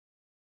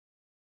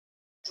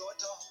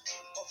daughter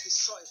of his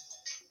soil,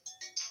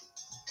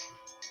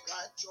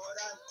 God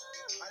Jordan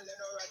and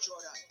Lenora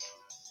Jordan.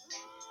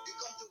 We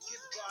come to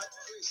give God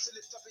praise, to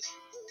lift up his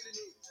holy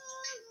name.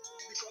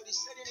 Because he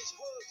said in his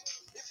word,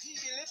 if he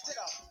be lifted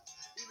up,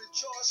 he will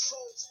draw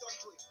souls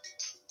unto him.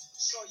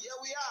 So here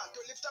we are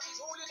to lift up his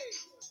holy name,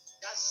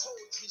 that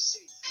souls be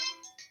saved.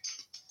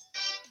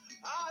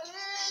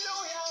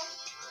 Hallelujah,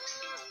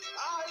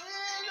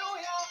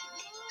 hallelujah,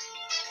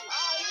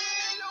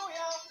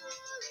 hallelujah,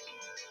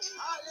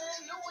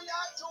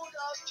 hallelujah to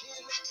the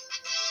King.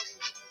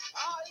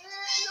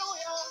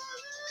 Hallelujah,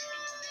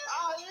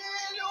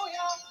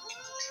 hallelujah,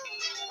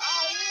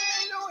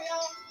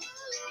 hallelujah,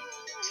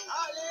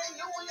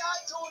 hallelujah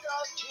to the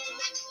King.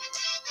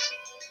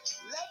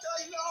 Let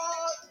the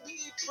Lord be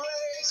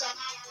praised.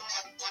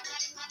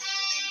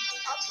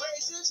 I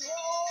praise his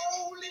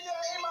holy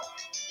name.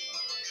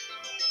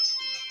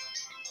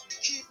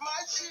 Keep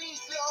my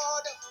feet,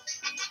 Lord.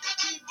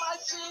 Keep my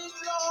feet,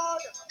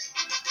 Lord.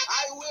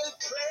 I will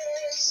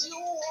praise you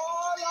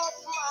all of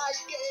my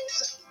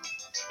days.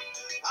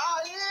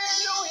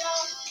 Hallelujah.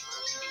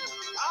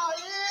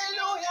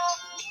 Hallelujah.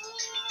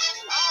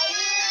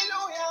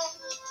 Hallelujah.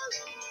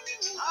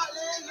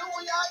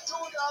 Hallelujah to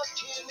the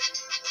King.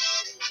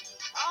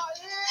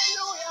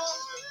 Hallelujah.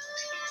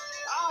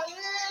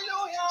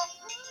 Hallelujah.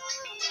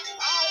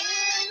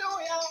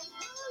 Hallelujah.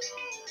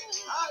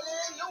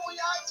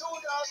 Hallelujah to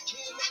the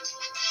King.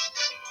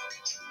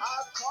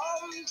 I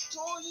come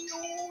to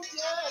you,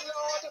 dear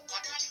Lord.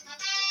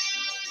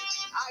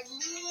 I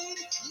need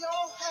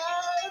your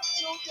help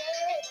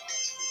today.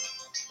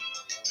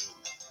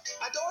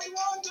 I don't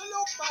want to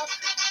look back.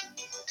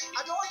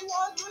 I don't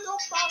want to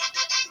look back.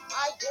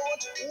 I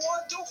don't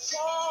want to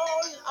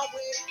fall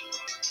away.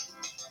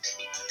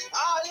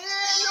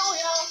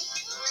 Hallelujah.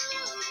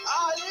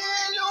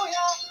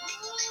 Hallelujah.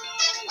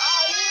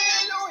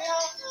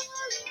 Hallelujah.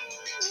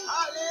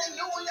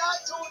 Hallelujah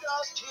to the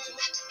King.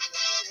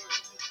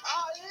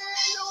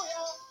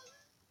 Hallelujah.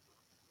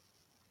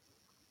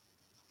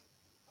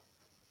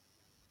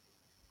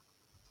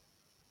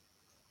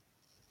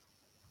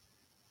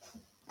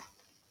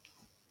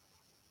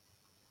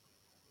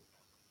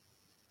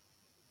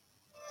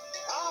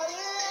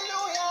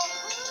 Hallelujah.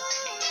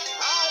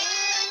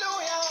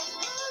 Hallelujah.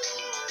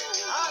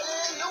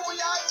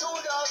 Hallelujah to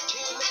the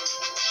King.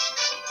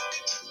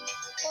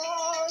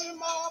 All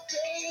my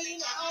pain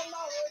and my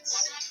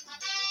hurts,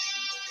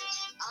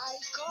 I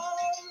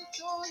come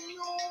to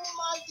you,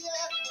 my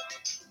dear.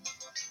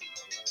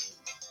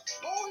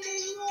 Only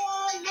you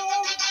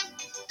alone,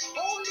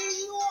 only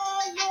you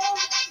alone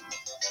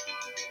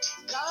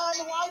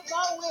can wipe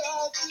away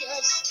our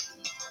tears.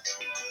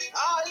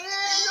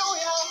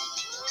 Hallelujah.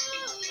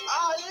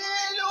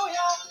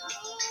 Hallelujah.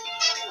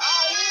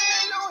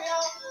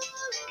 Hallelujah.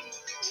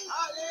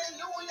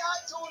 Hallelujah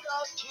to the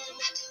King.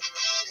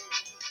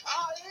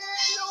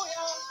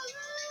 Hallelujah.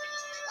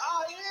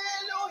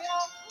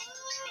 Hallelujah.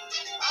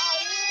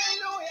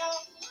 Hallelujah.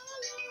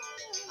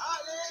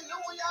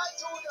 Hallelujah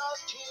to the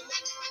King.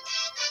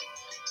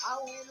 I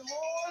will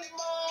hold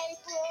my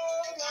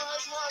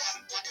brother's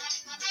hands.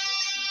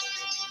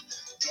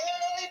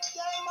 Take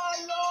them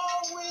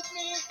along with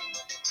me.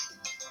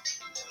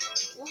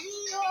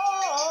 We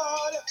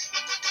all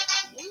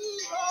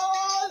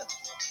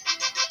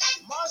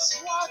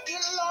must walk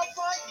in love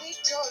and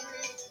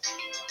victory.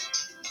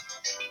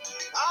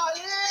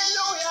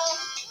 Hallelujah.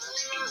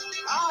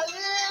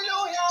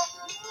 Hallelujah.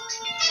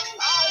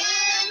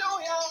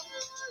 Hallelujah.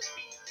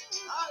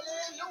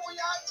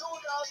 Hallelujah to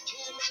the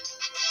King.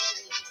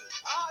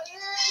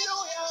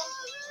 Hallelujah.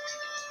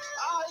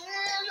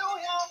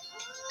 Hallelujah.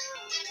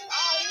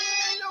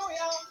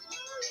 Hallelujah.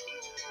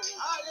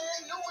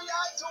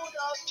 Hallelujah to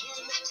the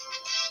King.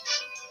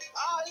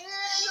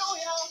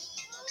 Hallelujah.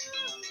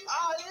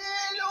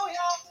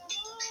 Hallelujah.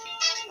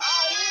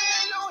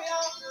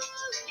 Hallelujah.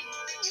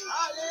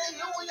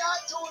 Hallelujah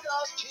to the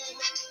King.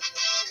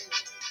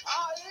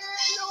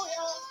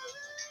 Hallelujah.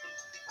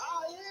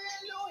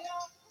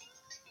 Hallelujah.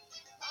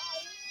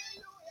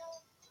 Hallelujah.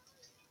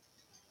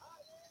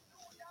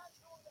 Hallelujah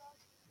to the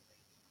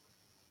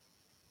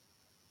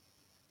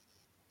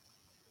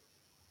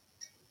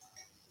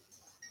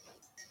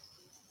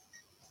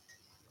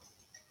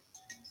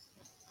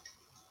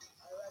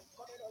All right,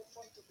 coming out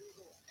from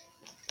Tobago.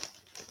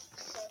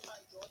 Son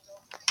and daughter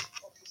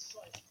of the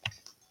soil.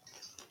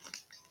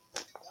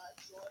 God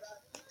Jordan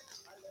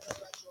and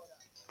Lenora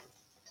Jordan.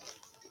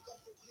 We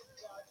come to give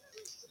God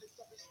praise, to lift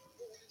up his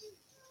holy name.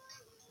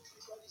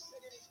 Because he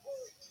said in his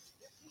word,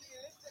 if he be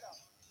lifted up,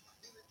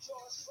 he will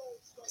draw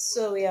souls to him.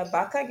 So we are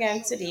back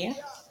again today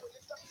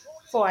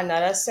for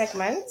another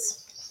segment.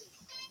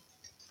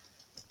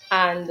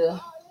 And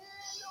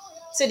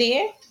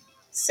today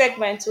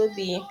segment will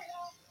be,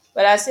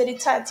 well, I say the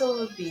title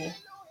will be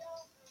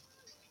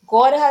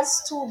God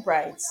has two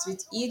brides,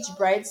 with each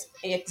bride's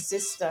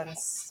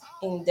existence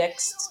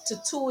indexed to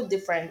two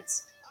different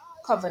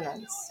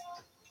covenants.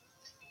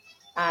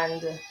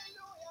 And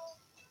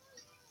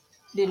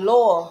the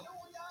law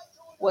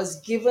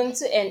was given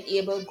to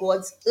enable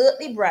God's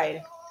earthly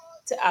bride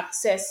to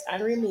access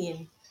and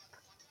remain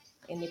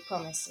in the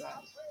promised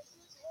land.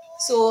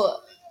 So,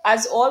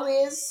 as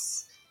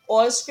always,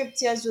 all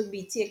scriptures will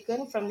be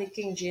taken from the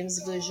King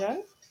James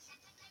Version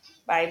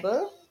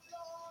Bible,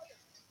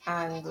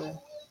 and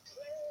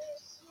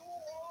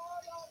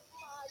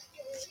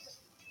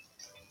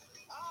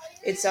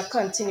it's a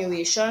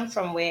continuation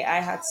from where I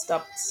had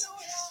stopped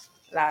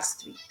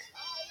last week.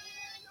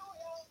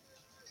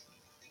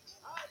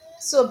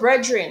 So,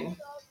 brethren,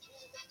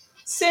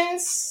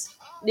 since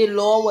the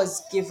law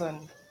was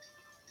given,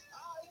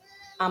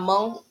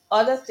 among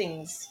other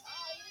things,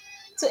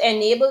 to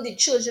enable the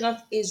children of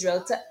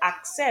Israel to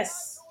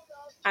access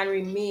and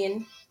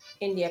remain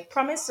in their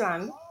promised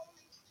land,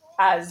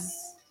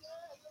 as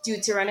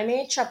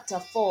Deuteronomy chapter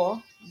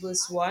 4,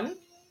 verse 1,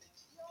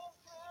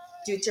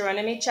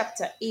 Deuteronomy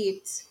chapter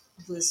 8,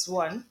 verse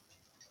 1,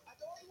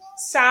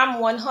 Psalm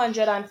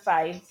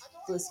 105,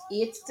 verse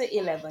 8 to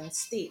 11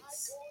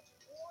 states,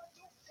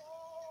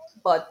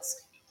 but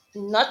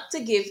not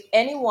to give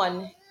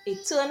anyone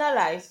eternal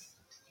life,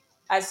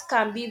 as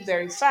can be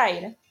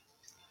verified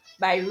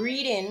by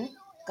reading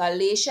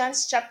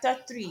Galatians chapter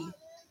 3,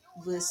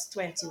 verse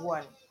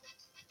 21.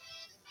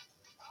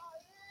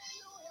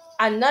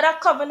 Another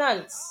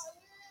covenant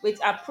with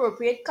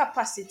appropriate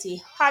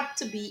capacity had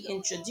to be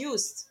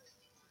introduced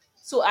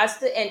so as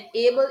to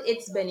enable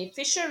its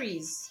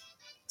beneficiaries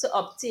to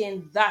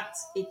obtain that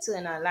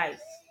eternal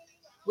life,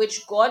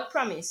 which God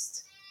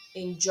promised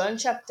in John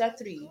chapter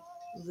 3,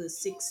 verse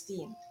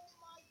 16.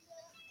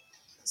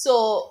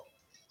 So,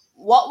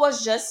 what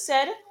was just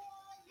said,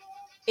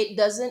 it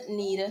doesn't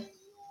need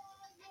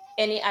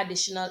any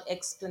additional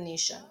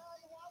explanation.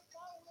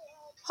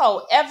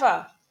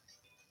 However,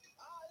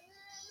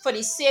 for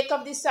the sake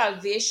of the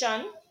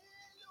salvation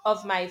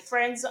of my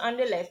friends on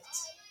the left,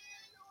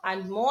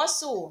 and more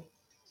so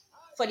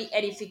for the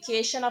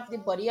edification of the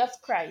body of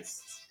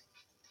Christ,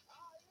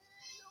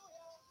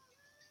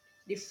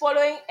 the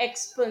following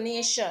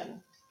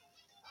explanation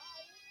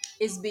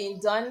is being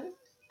done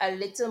a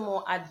little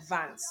more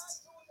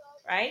advanced,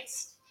 right?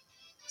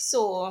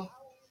 So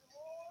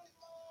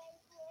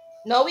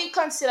now we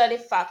consider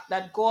the fact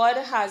that God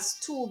has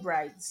two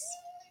brides,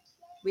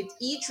 with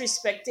each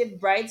respective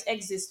bride's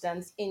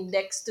existence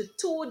indexed to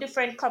two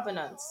different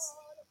covenants,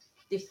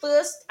 the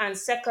first and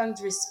second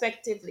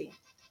respectively.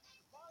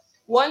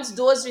 Once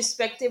those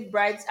respective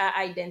brides are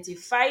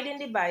identified in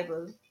the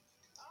Bible,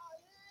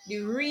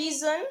 the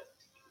reason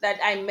that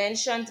I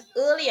mentioned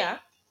earlier,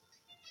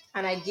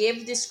 and I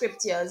gave the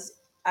scriptures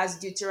as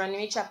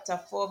Deuteronomy chapter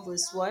 4,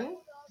 verse 1,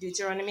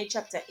 Deuteronomy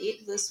chapter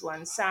 8, verse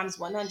 1, Psalms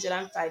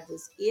 105,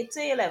 verse 8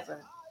 to 11,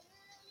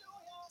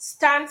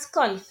 stands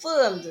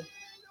confirmed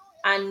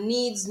and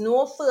needs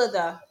no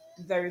further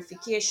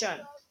verification.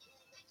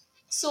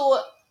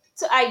 So,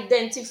 to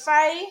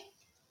identify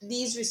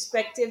these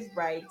respective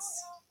brides,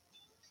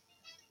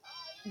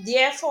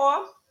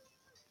 therefore,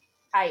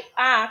 I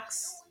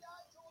ask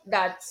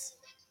that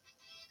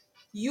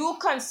you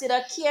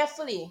consider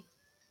carefully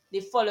the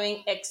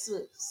following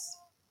excerpts: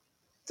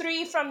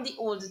 three from the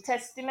Old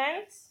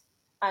Testament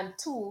and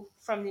two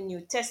from the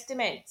New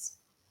Testament.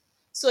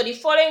 So the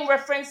following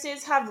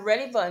references have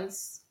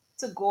relevance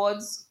to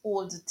God's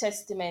Old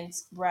Testament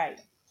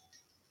bride.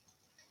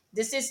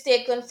 This is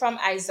taken from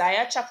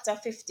Isaiah chapter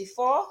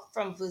 54,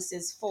 from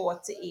verses 4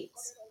 to 8.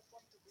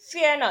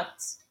 Fear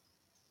not,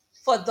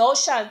 for thou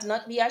shalt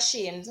not be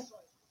ashamed,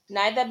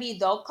 neither be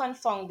thou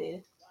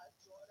confounded,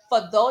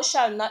 for thou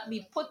shalt not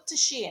be put to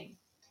shame.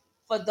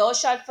 For thou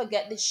shalt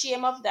forget the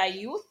shame of thy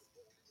youth,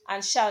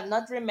 and shalt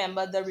not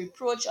remember the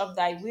reproach of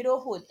thy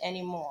widowhood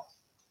any more.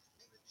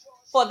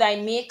 For thy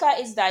Maker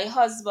is thy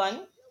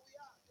husband,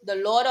 the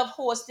Lord of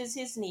hosts is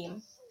his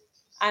name,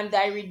 and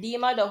thy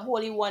Redeemer, the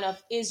Holy One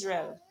of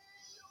Israel.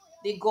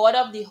 The God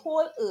of the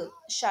whole earth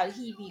shall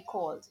he be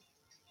called.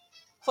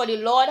 For the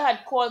Lord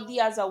had called thee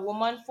as a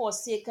woman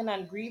forsaken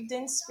and grieved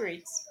in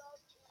spirit,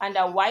 and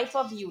a wife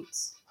of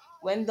youth,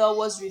 when thou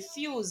was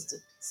refused,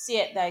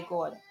 saith thy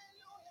God.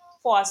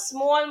 For a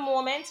small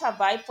moment have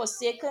I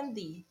forsaken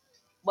thee,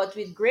 but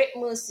with great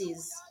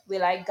mercies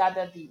will I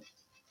gather thee.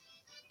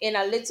 In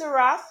a little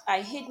wrath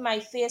I hid my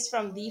face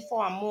from thee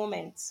for a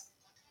moment,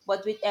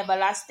 but with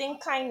everlasting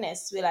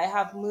kindness will I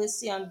have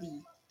mercy on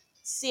thee,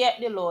 saith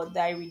the Lord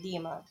thy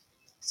Redeemer.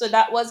 So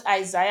that was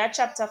Isaiah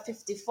chapter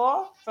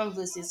 54 from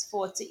verses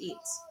 4 to 8.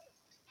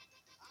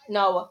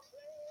 Now,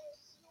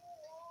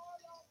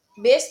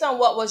 based on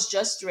what was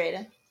just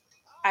read,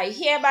 I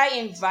hereby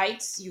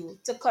invite you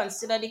to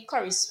consider the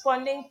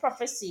corresponding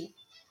prophecy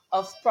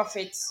of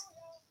Prophet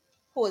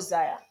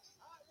Hosea.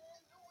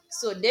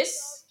 So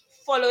this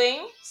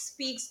following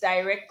speaks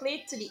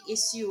directly to the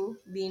issue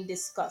being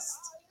discussed.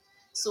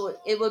 So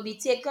it will be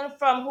taken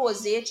from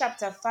Hosea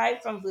chapter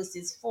 5 from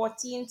verses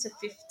 14 to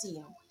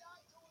 15.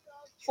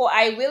 For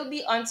I will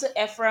be unto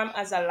Ephraim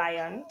as a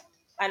lion,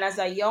 and as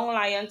a young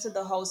lion to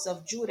the house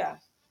of Judah.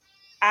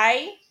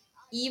 I,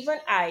 even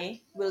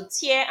I, will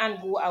tear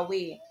and go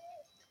away.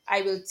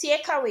 I will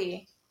take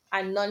away,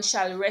 and none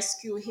shall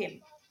rescue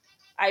him.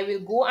 I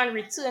will go and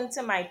return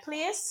to my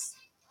place,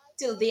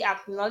 till they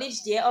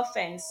acknowledge their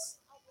offense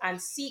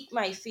and seek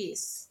my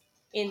face.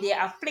 In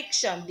their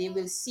affliction, they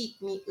will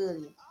seek me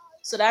early.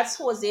 So that's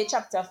Hosea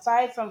chapter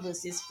 5 from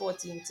verses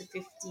 14 to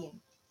 15.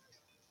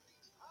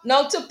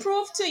 Now, to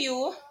prove to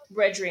you,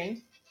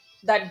 brethren,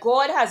 that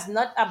God has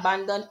not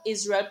abandoned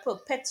Israel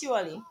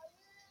perpetually,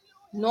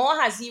 nor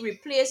has he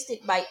replaced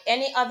it by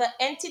any other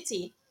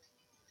entity,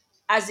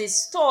 as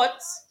is taught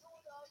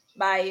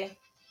by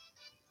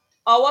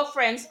our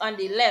friends on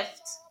the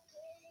left,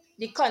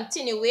 the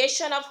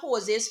continuation of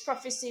Hosea's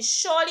prophecy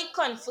surely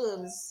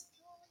confirms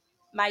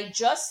my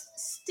just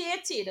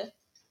stated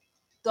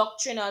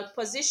doctrinal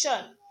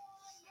position.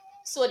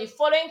 So the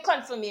following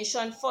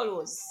confirmation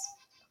follows.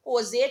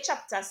 Hosea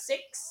chapter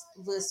 6,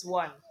 verse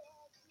 1.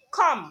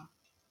 Come,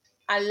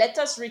 and let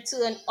us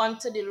return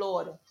unto the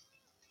Lord,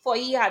 for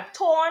he had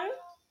torn,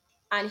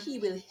 and he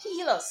will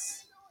heal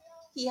us.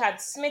 He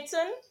had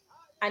smitten,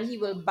 and he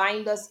will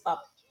bind us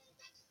up.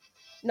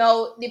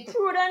 Now, the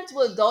prudent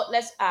will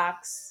doubtless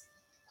ask,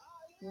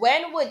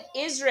 when would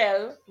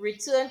Israel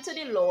return to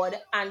the Lord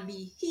and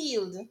be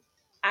healed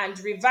and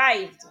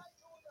revived?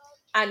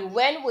 And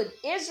when would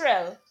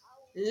Israel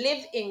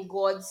live in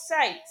God's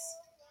sight?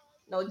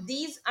 Now,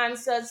 these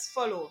answers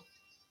follow.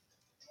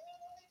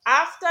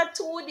 After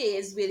 2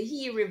 days will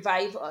he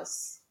revive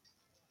us.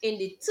 In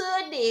the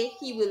third day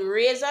he will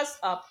raise us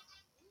up,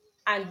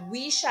 and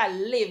we shall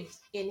live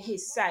in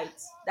his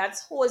sight.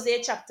 That's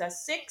Hosea chapter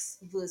 6,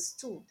 verse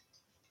 2.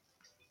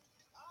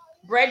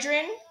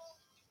 Brethren,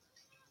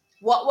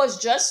 what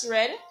was just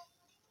read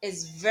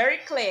is very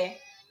clear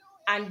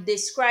and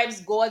describes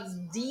God's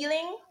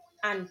dealing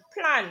and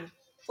plan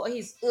for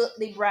his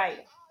earthly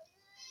bride,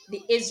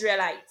 the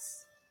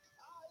Israelites.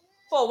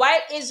 For while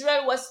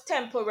Israel was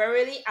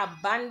temporarily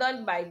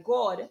abandoned by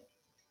God,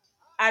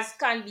 as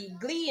can be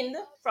gleaned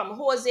from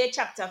Hosea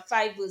chapter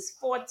 5, verse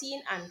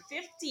 14 and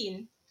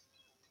 15,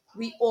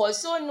 we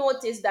also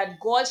notice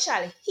that God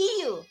shall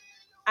heal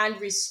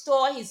and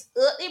restore his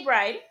earthly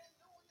bride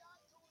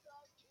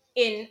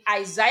in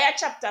Isaiah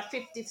chapter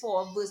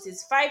 54,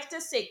 verses 5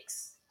 to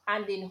 6,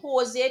 and in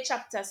Hosea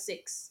chapter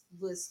 6,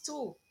 verse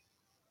 2.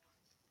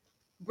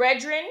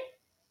 Brethren,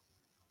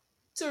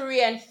 to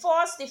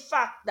reinforce the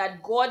fact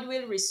that God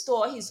will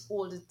restore his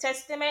Old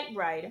Testament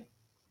bride,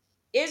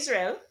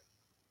 Israel,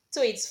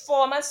 to its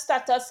former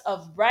status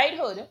of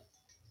bridehood,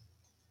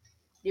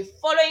 the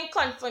following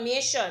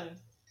confirmation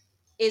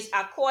is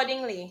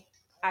accordingly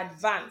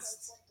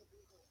advanced.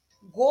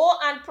 Go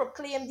and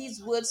proclaim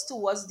these words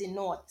towards the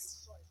north,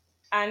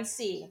 and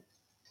say,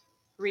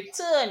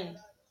 return,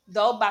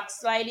 thou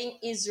backsliding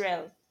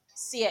Israel,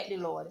 saith the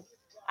Lord,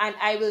 and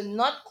I will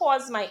not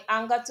cause my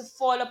anger to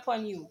fall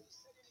upon you,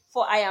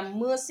 for I am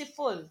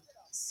merciful,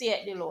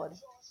 saith the Lord,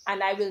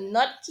 and I will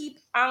not keep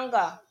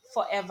anger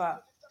forever.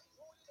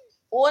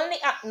 Only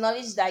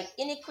acknowledge thy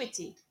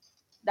iniquity,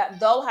 that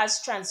thou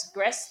hast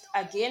transgressed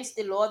against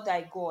the Lord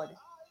thy God,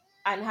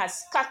 and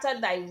hast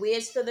scattered thy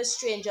ways to the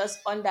strangers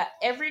under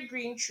every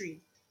green tree,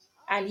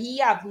 and ye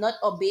have not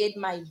obeyed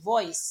my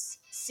voice,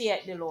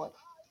 saith the Lord.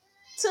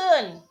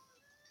 Turn,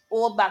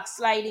 O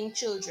backsliding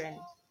children,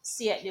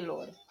 saith the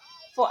Lord,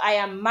 for I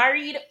am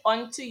married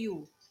unto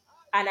you,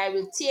 and I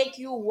will take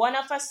you one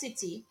of a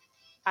city,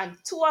 and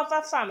two of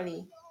a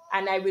family,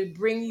 and I will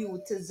bring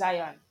you to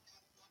Zion.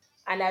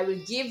 And I will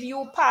give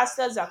you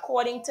pastors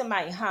according to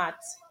my heart,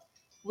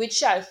 which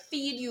shall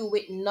feed you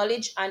with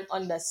knowledge and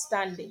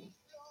understanding.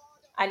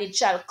 And it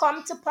shall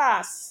come to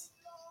pass,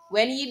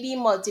 when ye be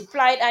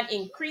multiplied and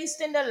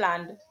increased in the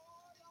land,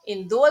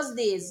 in those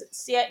days,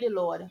 saith the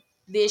Lord,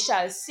 they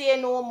shall say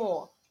no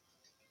more,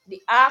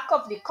 the ark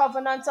of the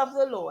covenant of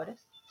the Lord,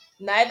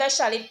 neither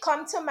shall it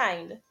come to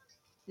mind,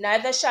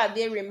 neither shall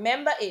they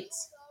remember it,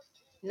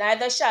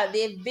 neither shall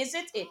they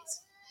visit it,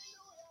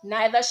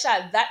 neither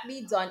shall that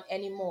be done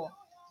any more.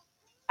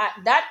 At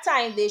that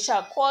time they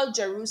shall call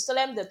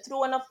Jerusalem the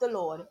throne of the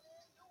Lord,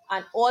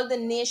 and all the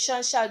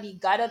nations shall be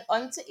gathered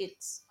unto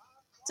it,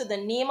 to the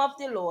name of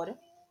the Lord,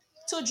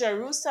 to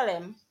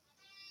Jerusalem.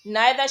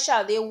 Neither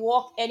shall they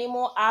walk any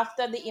more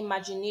after the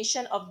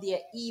imagination of their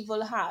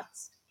evil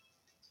hearts.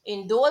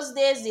 In those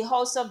days the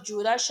house of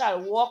Judah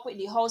shall walk with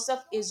the house of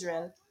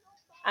Israel,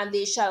 and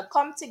they shall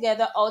come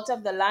together out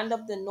of the land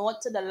of the north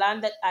to the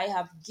land that I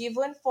have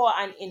given for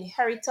an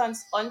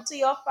inheritance unto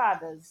your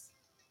fathers.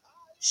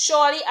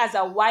 Surely as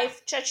a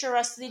wife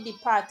treacherously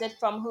departed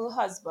from her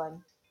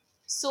husband,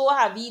 so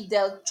have ye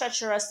dealt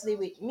treacherously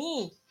with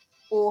me,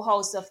 O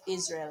house of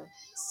Israel,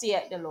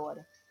 saith the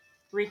Lord.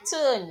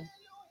 Return,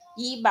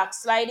 ye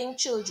backsliding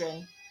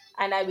children,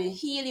 and I will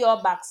heal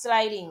your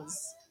backslidings.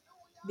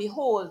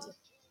 Behold,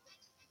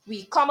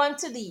 we come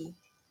unto thee,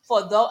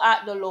 for thou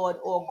art the Lord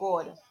our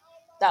God.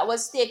 That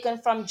was taken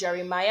from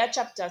Jeremiah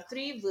chapter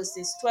 3,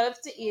 verses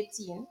 12 to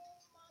 18,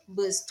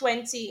 verse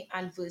 20,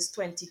 and verse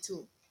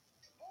 22.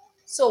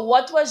 So,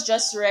 what was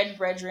just read,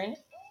 brethren?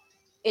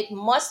 It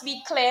must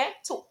be clear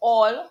to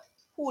all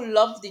who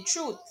love the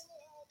truth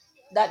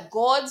that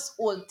God's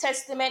Old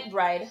Testament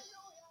bride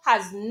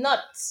has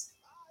not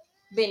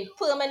been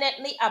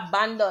permanently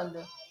abandoned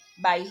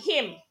by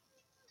him,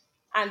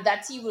 and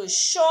that he will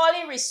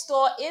surely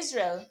restore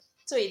Israel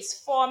to its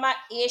former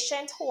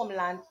ancient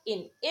homeland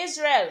in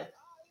Israel,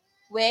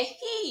 where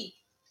he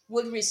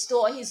would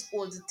restore his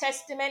Old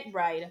Testament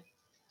bride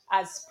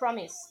as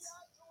promised.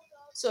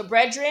 So,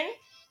 brethren,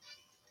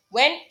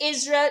 when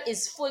Israel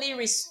is fully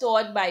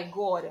restored by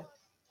God,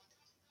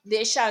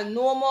 they shall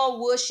no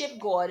more worship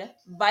God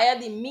via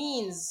the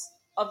means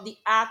of the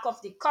Ark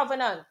of the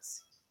Covenant.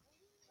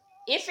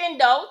 If in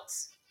doubt,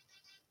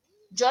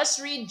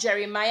 just read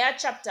Jeremiah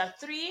chapter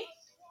 3,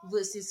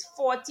 verses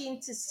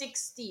 14 to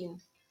 16,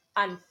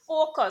 and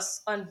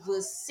focus on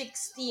verse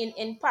 16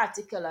 in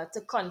particular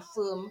to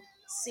confirm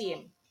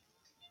same.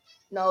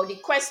 Now, the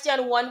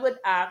question one would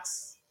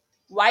ask,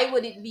 why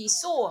would it be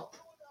so?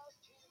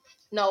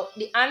 Now,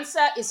 the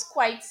answer is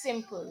quite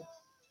simple.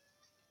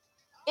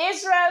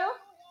 Israel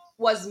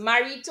was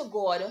married to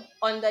God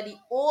under the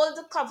old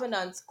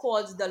covenant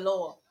called the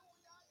law,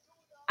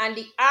 and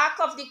the Ark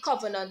of the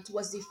Covenant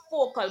was the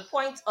focal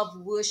point of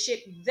worship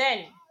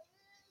then.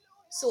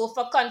 So,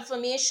 for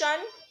confirmation,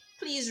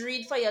 please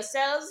read for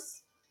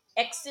yourselves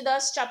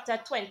Exodus chapter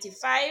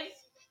 25,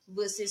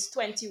 verses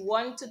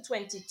 21 to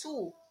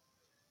 22,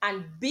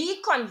 and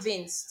be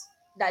convinced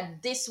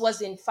that this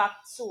was in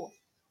fact so.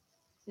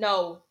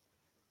 Now,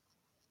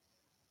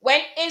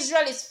 when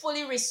Israel is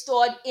fully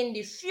restored in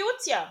the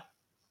future,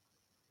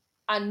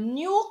 a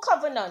new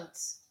covenant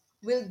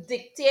will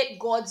dictate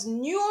God's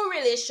new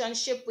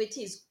relationship with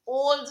his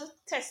Old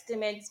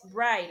Testament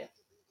bride.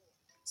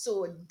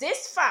 So,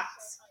 this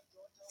fact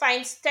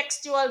finds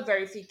textual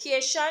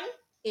verification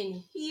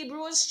in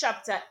Hebrews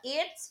chapter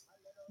 8,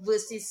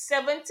 verses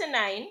 7 to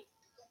 9,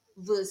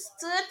 verse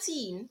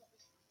 13,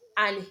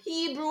 and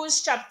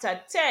Hebrews chapter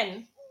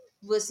 10,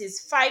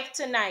 verses 5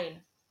 to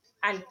 9,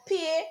 and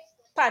pay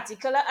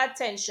particular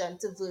attention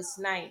to verse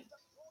 9.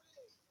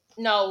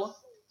 Now,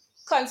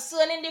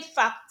 concerning the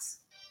fact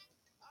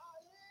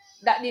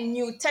that the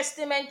New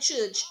Testament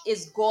church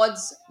is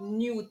God's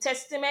New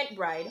Testament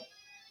bride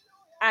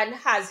and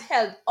has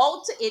held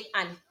out to it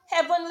an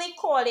heavenly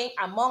calling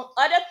among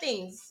other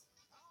things,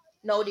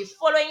 now the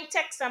following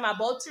text I'm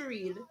about to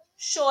read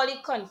surely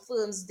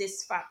confirms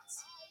this fact.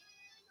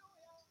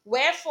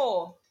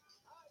 Wherefore,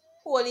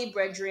 holy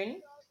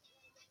brethren,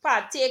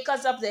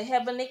 partakers of the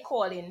heavenly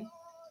calling,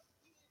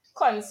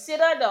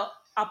 consider the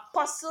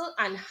apostle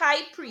and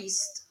high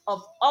priest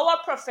of our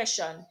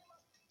profession,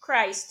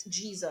 Christ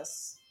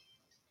Jesus,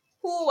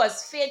 who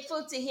was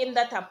faithful to him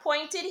that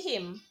appointed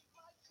him,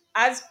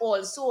 as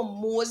also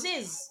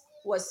Moses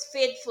was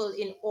faithful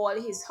in all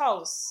his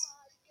house.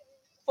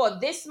 For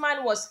this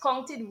man was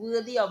counted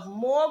worthy of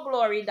more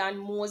glory than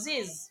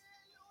Moses,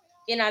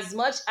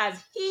 inasmuch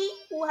as he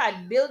who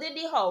had builded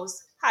the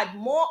house had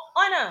more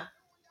honor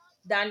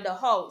than the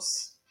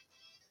house.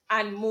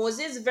 And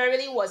Moses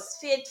verily was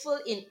faithful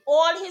in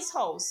all his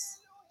house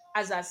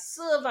as a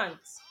servant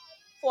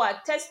for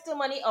a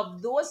testimony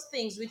of those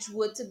things which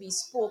were to be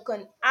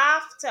spoken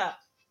after.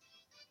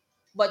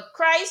 But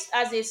Christ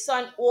as a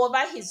son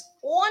over his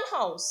own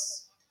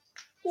house,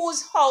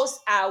 whose house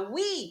are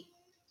we,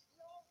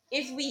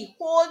 if we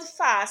hold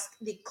fast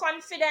the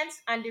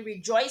confidence and the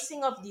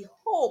rejoicing of the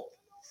hope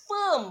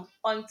firm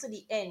unto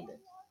the end.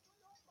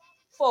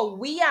 For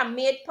we are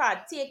made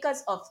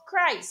partakers of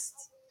Christ,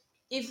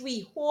 if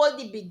we hold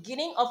the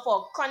beginning of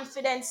our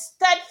confidence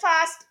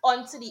steadfast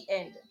unto the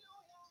end.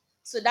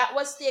 So that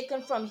was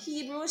taken from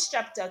Hebrews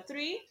chapter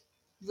 3,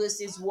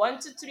 verses 1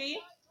 to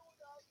 3,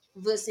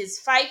 verses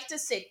 5 to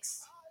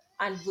 6,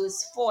 and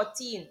verse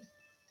 14.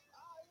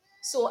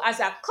 So, as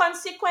a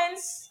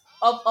consequence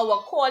of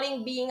our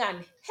calling being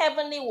an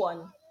heavenly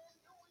one,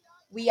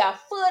 we are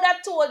further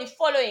told the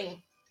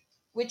following,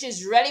 which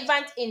is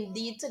relevant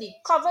indeed to the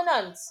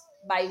covenants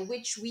by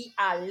which we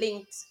are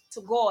linked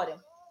to God.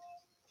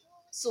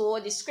 So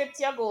the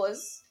scripture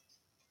goes,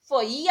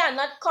 for ye are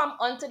not come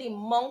unto the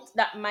mount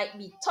that might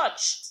be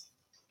touched,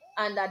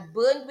 and that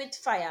burned with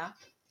fire,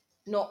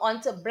 nor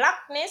unto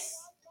blackness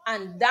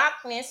and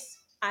darkness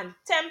and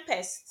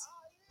tempest,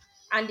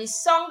 and the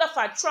sound of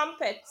a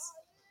trumpet,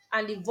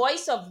 and the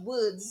voice of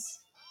words,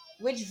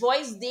 which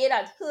voice they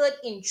that heard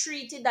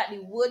entreated that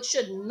the word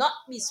should not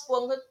be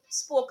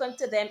spoken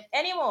to them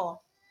anymore.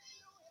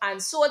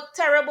 And so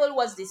terrible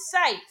was the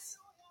sight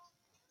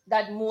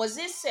that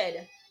Moses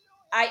said,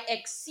 I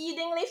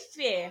exceedingly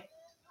fear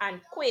and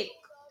quake.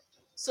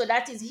 So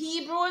that is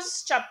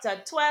Hebrews chapter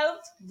 12,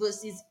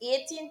 verses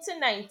 18 to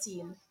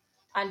 19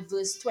 and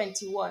verse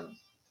 21.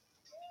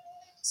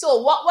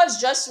 So what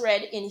was just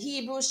read in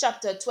Hebrews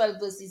chapter 12,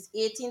 verses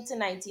 18 to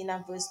 19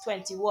 and verse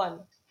 21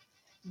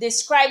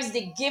 describes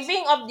the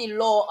giving of the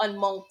law on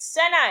Mount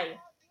Sinai.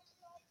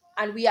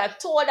 And we are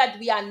told that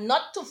we are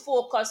not to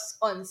focus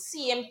on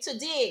same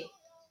today.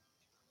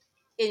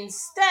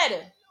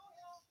 Instead,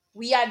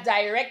 we are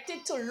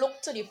directed to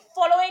look to the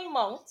following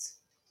mount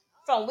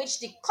from which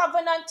the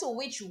covenant to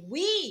which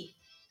we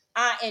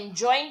are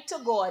enjoined to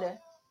God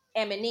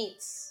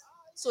emanates.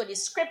 So the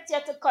scripture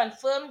to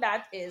confirm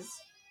that is,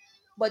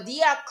 but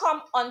ye are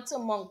come unto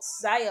Mount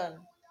Zion,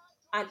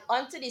 and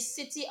unto the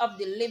city of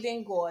the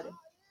living God,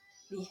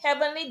 the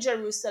heavenly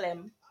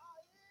Jerusalem,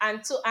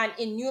 and to an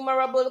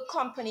innumerable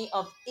company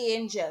of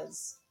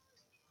angels,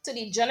 to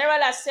the general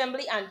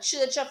assembly and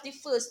church of the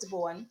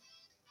firstborn,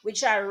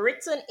 which are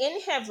written in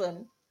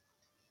heaven,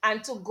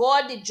 and to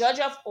God the judge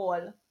of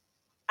all,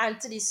 and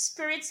to the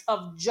spirits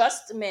of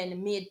just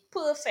men made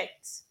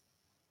perfect,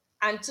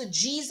 and to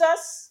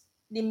Jesus,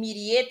 the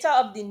mediator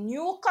of the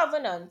new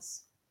covenant,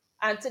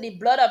 and to the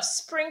blood of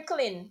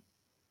sprinkling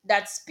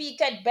that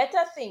speaketh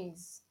better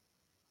things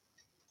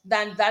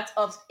than that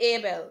of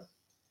Abel.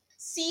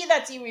 See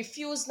that ye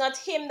refuse not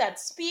him that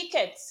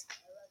speaketh.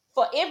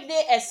 For if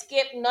they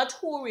escape not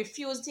who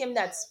refused him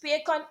that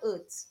spake on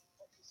earth,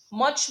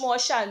 much more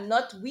shall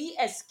not we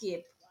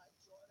escape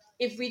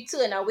if we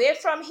turn away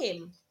from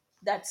him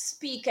that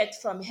speaketh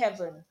from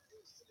heaven.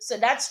 So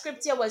that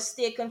scripture was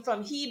taken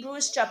from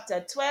Hebrews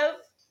chapter 12,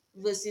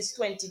 verses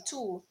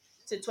 22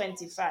 to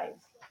 25.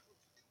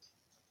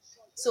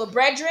 So,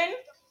 brethren,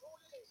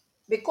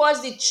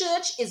 because the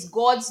church is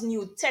God's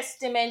New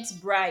Testament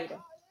bride,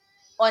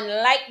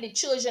 unlike the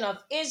children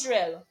of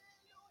Israel,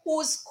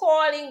 whose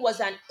calling was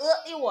an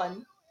earthly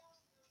one,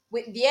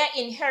 with their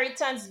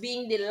inheritance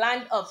being the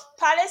land of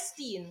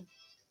Palestine,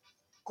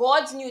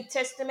 God's New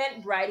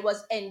Testament bride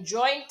was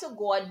enjoined to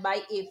God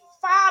by a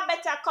far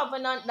better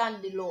covenant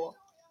than the law,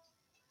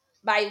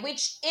 by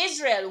which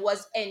Israel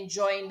was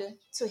enjoined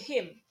to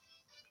him.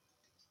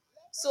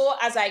 So,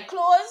 as I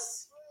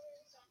close,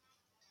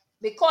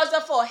 because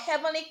of our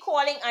heavenly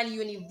calling and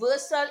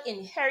universal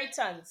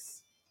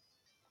inheritance,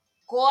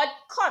 God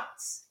cut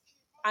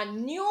a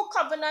new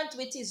covenant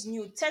with his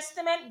New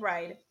Testament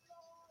bride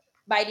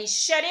by the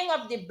shedding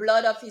of the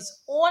blood of his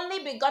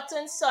only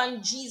begotten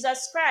Son,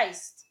 Jesus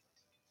Christ.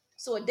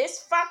 So this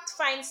fact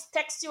finds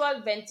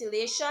textual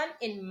ventilation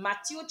in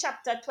Matthew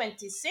chapter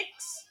 26,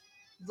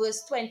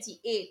 verse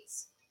 28,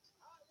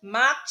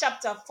 Mark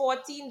chapter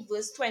 14,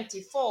 verse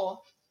 24,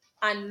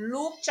 and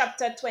Luke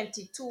chapter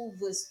 22,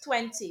 verse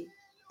 20.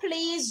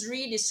 Please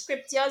read the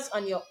scriptures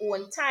on your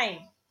own time.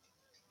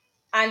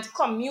 And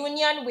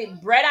communion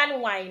with bread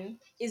and wine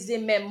is the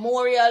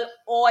memorial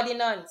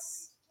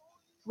ordinance,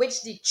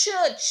 which the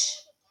church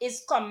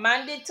is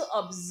commanded to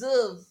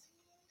observe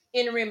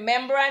in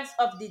remembrance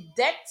of the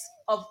death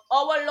of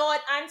our Lord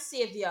and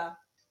Savior,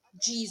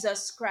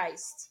 Jesus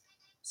Christ.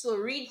 So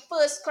read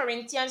 1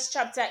 Corinthians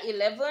chapter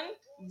 11,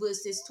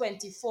 verses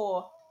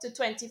 24 to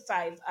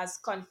 25 as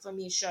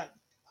confirmation.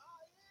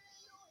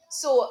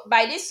 So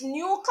by this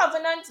new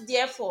covenant,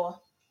 therefore,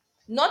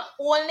 not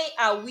only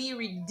are we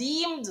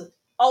redeemed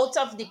out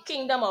of the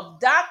kingdom of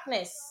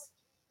darkness,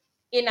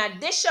 in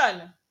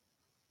addition,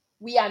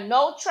 we are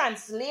now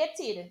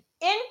translated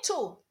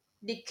into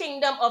the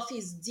kingdom of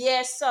his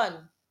dear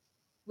Son,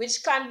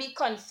 which can be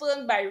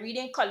confirmed by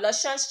reading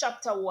Colossians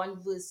chapter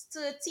 1, verse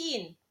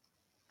 13,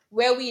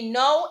 where we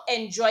now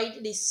enjoy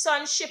the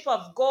sonship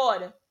of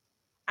God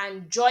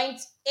and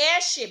joint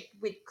heirship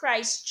with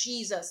Christ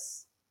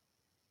Jesus.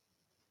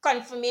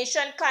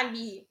 Confirmation can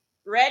be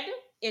read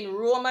in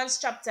Romans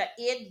chapter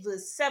 8,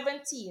 verse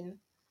 17,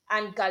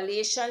 and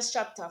Galatians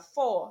chapter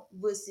 4,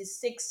 verses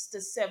 6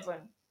 to 7.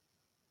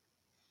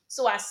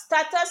 So a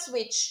status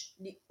which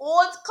the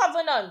old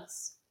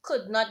covenants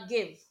could not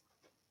give.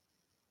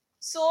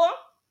 So,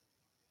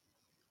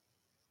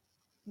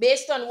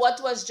 based on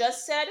what was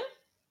just said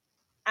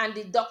and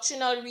the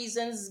doctrinal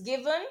reasons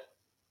given,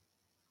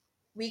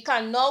 we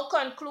can now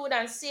conclude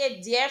and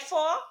say,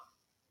 therefore,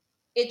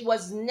 it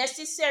was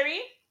necessary,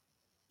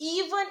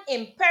 even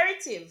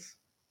imperative,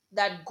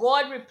 that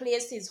God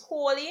replaced his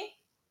holy,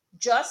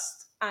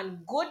 just,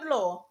 and good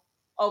law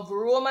of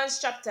Romans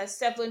chapter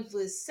 7,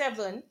 verse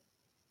 7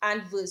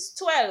 and verse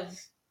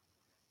 12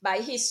 by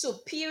his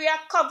superior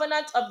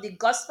covenant of the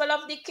gospel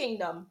of the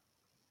kingdom,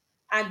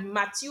 and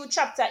Matthew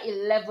chapter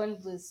 11,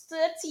 verse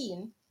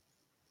 13,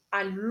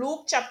 and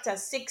Luke chapter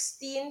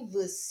 16,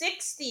 verse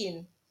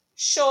 16,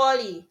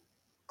 surely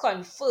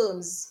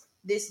confirms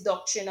this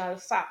doctrinal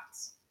fact.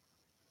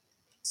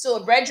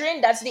 So,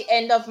 brethren, that's the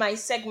end of my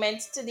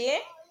segment today.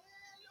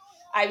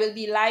 I will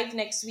be live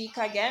next week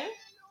again.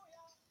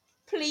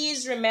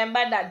 Please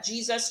remember that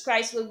Jesus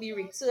Christ will be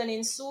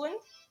returning soon.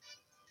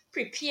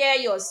 Prepare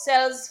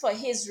yourselves for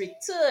his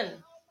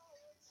return.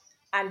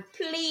 And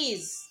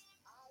please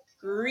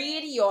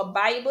read your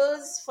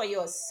Bibles for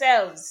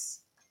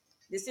yourselves.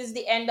 This is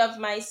the end of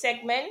my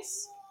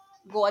segments.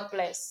 God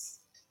bless.